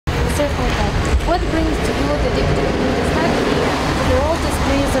Mr. Hунко, what brings you, the Deputy Bundestag, here to the oldest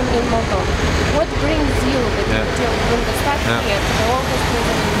prison in Moldova? What brings you, the Deputy Bundestag, here to the oldest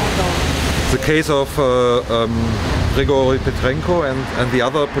prison in Moldova? The case of Grigoria Petrenko and the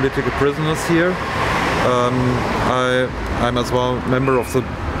other political prisoners here. I'm as well member of the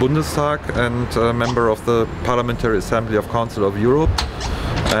Bundestag and member of the Parliamentary Assembly of Council of Europe,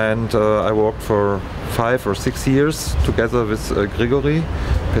 and I worked for 5 or 6 years together with Grigoria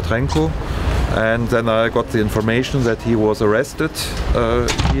Petrenko, and then I got the information that he was arrested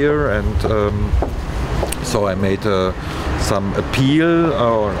here, and so I made some appeal,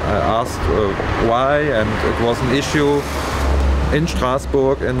 or I asked why, and it was an issue in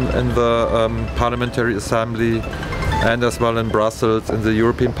Strasbourg in the Parliamentary Assembly, and as well in Brussels in the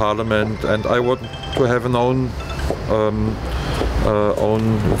European Parliament, and I want to have an own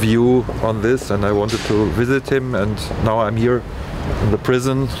view on this, and I wanted to visit him, and now I'm here in the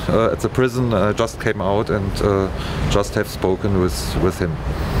prison, at the prison. I just came out and just have spoken with him.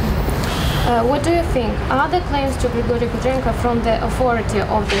 What do you think? Are the claims to Grigoria Petrenko from the authority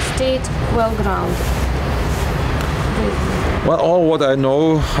of the state well grounded? Well, all what I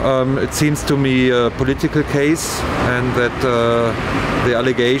know, it seems to me a political case, and that the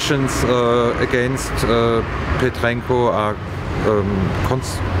allegations against Petrenko are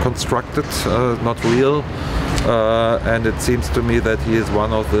constructed, not real, and it seems to me that he is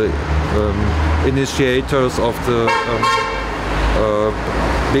one of the initiators of the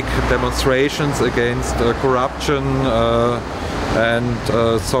big demonstrations against corruption, and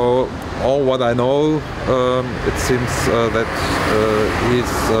so all what I know, it seems that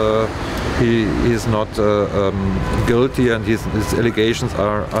he is not guilty, and his allegations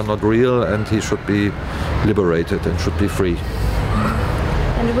are not real, and he should be liberated and should be free.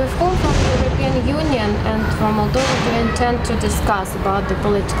 And with whom from the European Union and from Moldova do you intend to discuss about the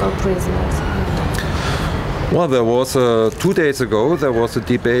political prisoners? Well, there was 2 days ago there was a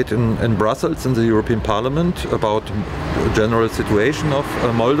debate in Brussels in the European Parliament about the general situation of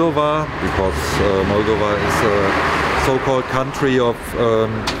Moldova, because Moldova is a so-called country of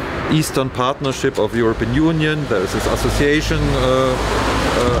Eastern Partnership of European Union. There is this association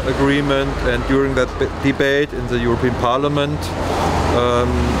agreement, and during that debate in the European Parliament,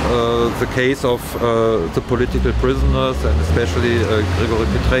 the case of the political prisoners, and especially Grigoria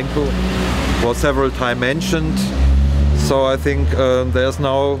Petrenko, was several times mentioned. So I think there's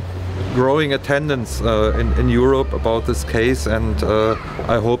now growing attendance in Europe about this case, and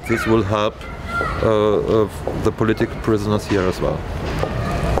I hope this will help the political prisoners here as well.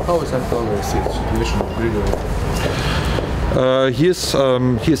 How is actually the situation of Grigoria? He is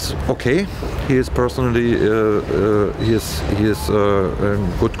okay. He is personally he is in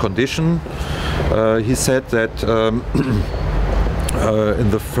good condition. He said that in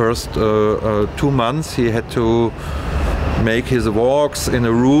the first 2 months he had to make his walks in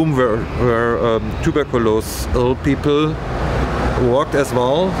a room where tuberculosis ill people walked as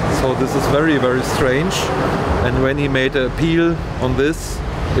well. So this is very, very strange. And when he made an appeal on this,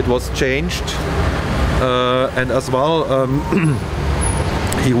 it was changed. And as well,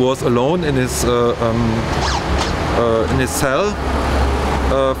 he was alone in his cell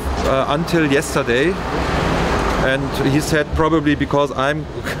until yesterday. And he said probably because I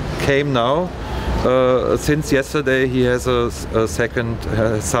came now, since yesterday he has a second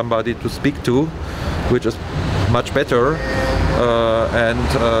somebody to speak to, which is much better.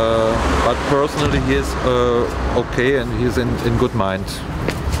 But personally he is okay, and he is in good mind.